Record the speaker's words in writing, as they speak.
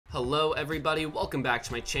Hello everybody, welcome back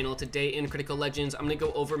to my channel. Today in Critical Legends, I'm going to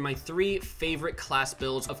go over my 3 favorite class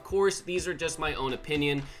builds. Of course, these are just my own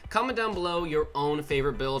opinion. Comment down below your own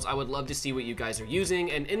favorite builds. I would love to see what you guys are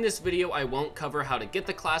using. And in this video, I won't cover how to get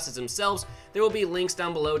the classes themselves. There will be links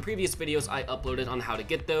down below. Previous videos I uploaded on how to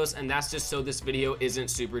get those, and that's just so this video isn't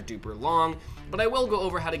super duper long. But I will go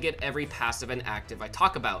over how to get every passive and active I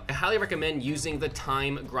talk about. I highly recommend using the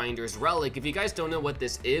Time Grinder's Relic. If you guys don't know what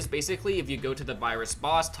this is, basically if you go to the virus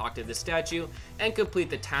boss, talk to the statue, and complete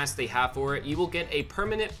the task they have for it, you will get a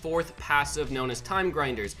permanent 4th passive known as Time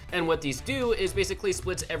Grinders. And what these do is basically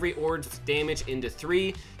splits every orb's damage into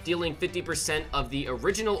 3, dealing 50% of the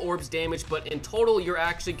original orb's damage, but in total you're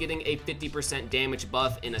actually getting a 50% damage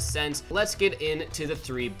buff in a sense. Let's get into the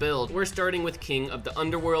 3 builds. We're starting with King of the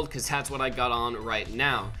Underworld because that's what I got on right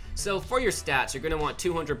now. So for your stats, you're going to want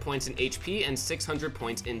 200 points in HP and 600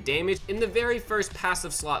 points in damage. In the very first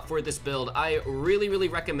passive slot for this build, I really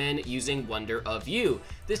recommend using Wonder of You.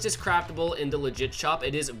 This is craftable in the legit shop.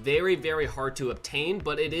 It is very hard to obtain,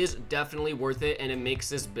 but it is definitely worth it, and it makes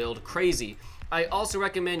this build crazy. I also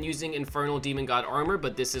recommend using Infernal Demon God armor,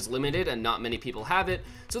 but this is limited and not many people have it,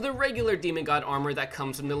 so the regular Demon God armor that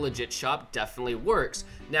comes from the legit shop definitely works.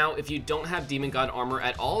 Now, if you don't have Demon God armor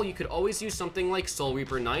at all, you could always use something like Soul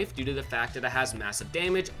Reaper Knife due to the fact that it has massive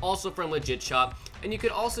damage, also from legit shop, and you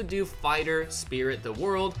could also do Fighter Spirit the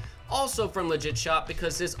World, also from legit shop,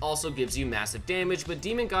 because this also gives you massive damage, but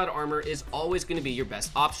Demon God armor is always going to be your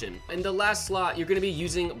best option. In the last slot, you're going to be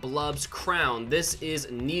using Blub's Crown. This is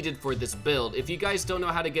needed for this build. If you guys don't know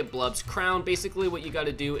how to get Blub's Crown, basically what you got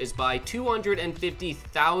to do is buy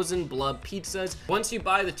 250,000 Blub pizzas. Once you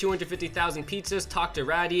buy the 250,000 pizzas, talk to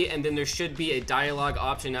Ratty, and then there should be a dialogue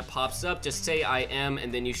option that pops up. Just say I am,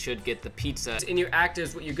 and then you should get the pizza. In your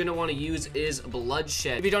actives, what you're going to want to use is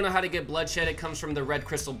Bloodshed. If you don't know how to get Bloodshed, it comes from the red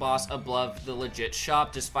crystal boss above the legit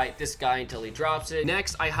shop. Just fight this guy until he drops it.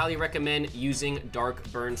 Next, I highly recommend using Dark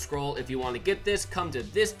Burn Scroll. If you want to get this, come to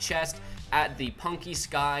this chest at the Punky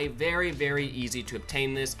Sky. Very easy to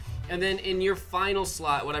obtain this. And then in your final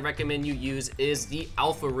slot, what I recommend you use is the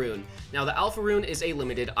Alpha Rune. Now, the Alpha Rune is a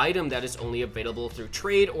limited item that is only available through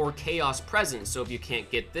trade or Chaos Presence. So if you can't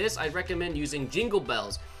get this, I'd recommend using Jingle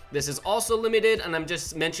Bells. This is also limited, and I'm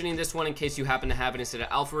just mentioning this one in case you happen to have it instead of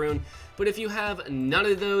Alpha Rune. But if you have none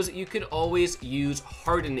of those, you could always use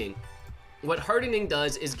Hardening. What Hardening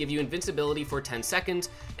does is give you invincibility for 10 seconds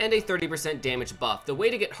and a 30% damage buff. The way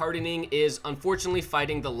to get Hardening is unfortunately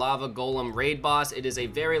fighting the Lava Golem raid boss. It is a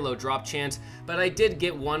very low drop chance, but I did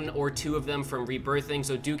get 1 or 2 of them from rebirthing,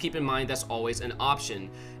 so do keep in mind that's always an option.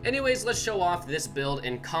 Anyways, let's show off this build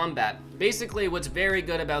in combat. Basically, what's very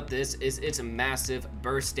good about this is its massive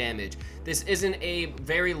burst damage. This isn't a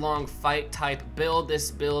very long fight type build. This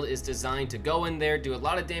build is designed to go in there, do a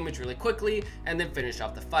lot of damage really quickly, and then finish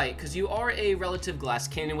off the fight, because you are a relative glass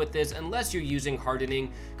cannon with this unless you're using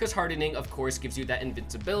Hardening, because Hardening of course gives you that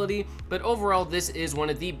invincibility. But overall, this is one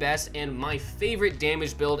of the best and my favorite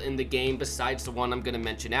damage build in the game, besides the one I'm going to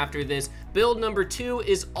mention after this. Build number 2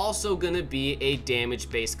 is also going to be a damage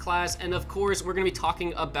based class, and of course we're going to be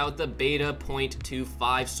talking about the Beta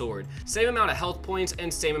 .25 sword. Same amount of health points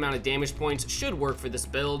and same amount of damage points should work for this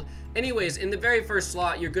build. Anyways, in the very first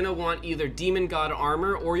slot, you're going to want either Demon God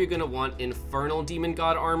armor or you're going to want Infernal Demon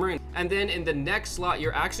God armor. And then in the next slot,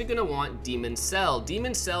 you're actually going to want Demon Cell.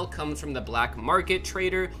 Demon Cell comes from the black market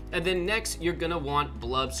trader. And then next, you're going to want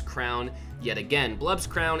Blub's Crown yet again. Blub's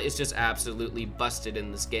Crown is just absolutely busted in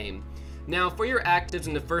this game. Now, for your actives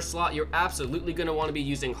in the first slot, you're absolutely going to want to be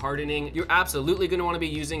using Hardening. You're absolutely going to want to be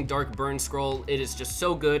using Dark Burn Scroll. It is just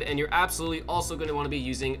so good. And you're absolutely also going to want to be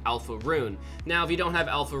using Alpha Rune. Now, if you don't have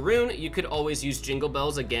Alpha Rune, you could always use Jingle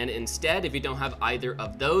Bells again instead. If you don't have either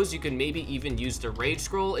of those, you could maybe even use the Rage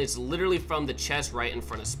Scroll. It's literally from the chest right in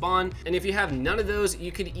front of spawn. And if you have none of those,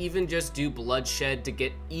 you could even just do Bloodshed to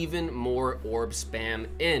get even more orb spam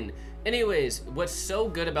in. Anyways, what's so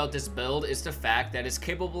good about this build is the fact that it's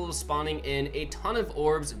capable of spawning in a ton of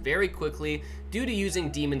orbs very quickly due to using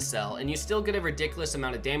Demon Cell, and you still get a ridiculous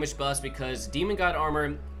amount of damage buffs because Demon God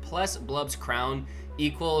armor plus Blub's Crown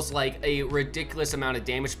equals like a ridiculous amount of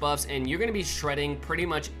damage buffs, and you're going to be shredding pretty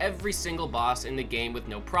much every single boss in the game with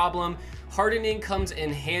no problem. Hardening comes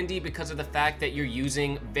in handy because of the fact that you're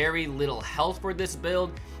using very little health for this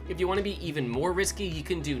build. If you want to be even more risky, you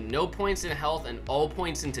can do no points in health and all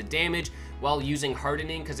points into damage, while using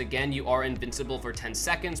hardening, because again, you are invincible for 10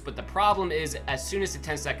 seconds, but the problem is as soon as the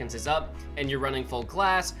 10 seconds is up and you're running full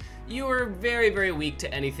glass, you are very, very weak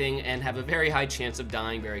to anything and have a very high chance of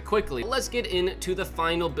dying very quickly. Let's get into the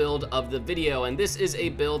final build of the video, and this is a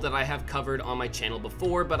build that I have covered on my channel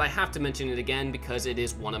before, but I have to mention it again because it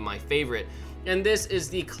is one of my favorite. And this is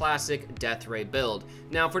the classic Death Ray build.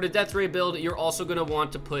 Now for the Death Ray build, you're also going to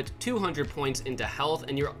want to put 200 points into health,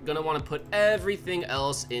 and you're going to want to put everything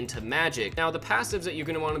else into magic. Now the passives that you're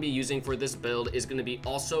going to want to be using for this build is going to be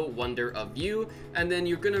also Wonder of View, and then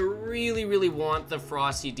you're going to really want the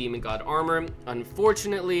Frosty Demon God armor.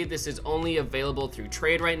 Unfortunately, this is only available through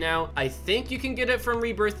trade right now. I think you can get it from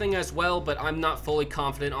Rebirthing as well, but I'm not fully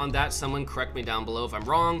confident on that. Someone correct me down below if I'm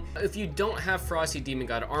wrong. If you don't have Frosty Demon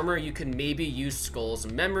God armor, you can maybe use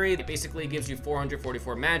Skull's Memory. It basically gives you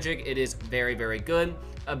 444 magic. It is very, very good.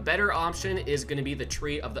 A better option is going to be the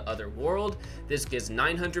Tree of the Other World. This gives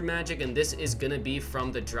 900 magic, and this is going to be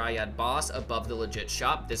from the Dryad boss above the legit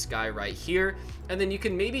shop, this guy right here. And then you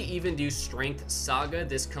can maybe even do Strength Saga.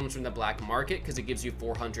 This comes from the black market because it gives you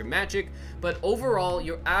 400 magic. But overall,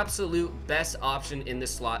 your absolute best option in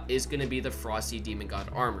this slot is going to be the Frosty Demon God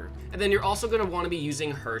armor. And then you're also going to want to be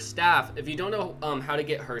using her staff. If you don't know how to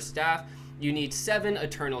get her staff, you need 7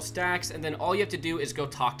 eternal stacks, and then all you have to do is go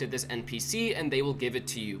talk to this NPC and they will give it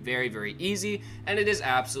to you. Very, very easy, and it is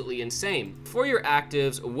absolutely insane. For your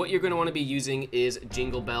actives, what you're going to want to be using is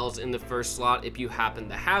Jingle Bells in the first slot if you happen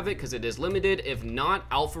to have it, because it is limited. If not,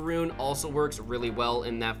 Alpha Rune also works really well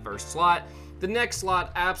in that first slot. The next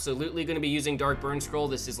slot, absolutely going to be using Dark Burn Scroll.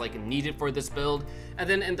 This is like needed for this build. And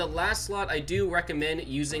then in the last slot, I do recommend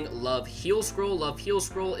using Love Heal Scroll. Love Heal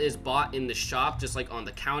Scroll is bought in the shop, just like on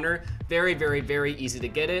the counter. Very, very easy to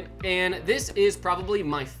get it. And this is probably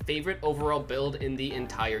my favorite overall build in the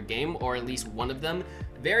entire game, or at least one of them.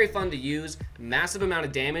 Very fun to use, massive amount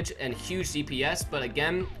of damage and huge CPS, but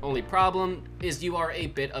again, only problem is you are a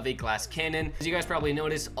bit of a glass cannon. As you guys probably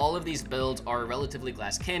noticed, all of these builds are relatively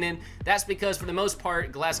glass cannon. That's because for the most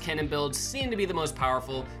part, glass cannon builds seem to be the most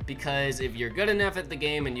powerful, because if you're good enough at the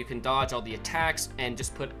game and you can dodge all the attacks and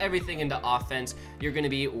just put everything into offense, you're gonna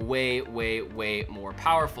be way more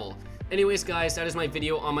powerful. Anyways guys, that is my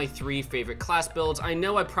video on my 3 favorite class builds. I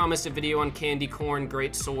know I promised a video on Candy Corn,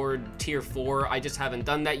 Great Sword, Tier 4. I just haven't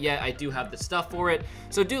done that yet. I do have the stuff for it,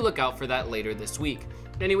 so do look out for that later this week.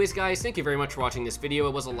 Anyways guys, thank you very much for watching this video.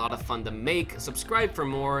 It was a lot of fun to make. Subscribe for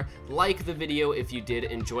more, like the video if you did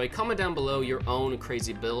enjoy, comment down below your own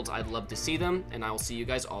crazy builds. I'd love to see them, and I will see you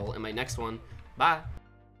guys all in my next one. Bye!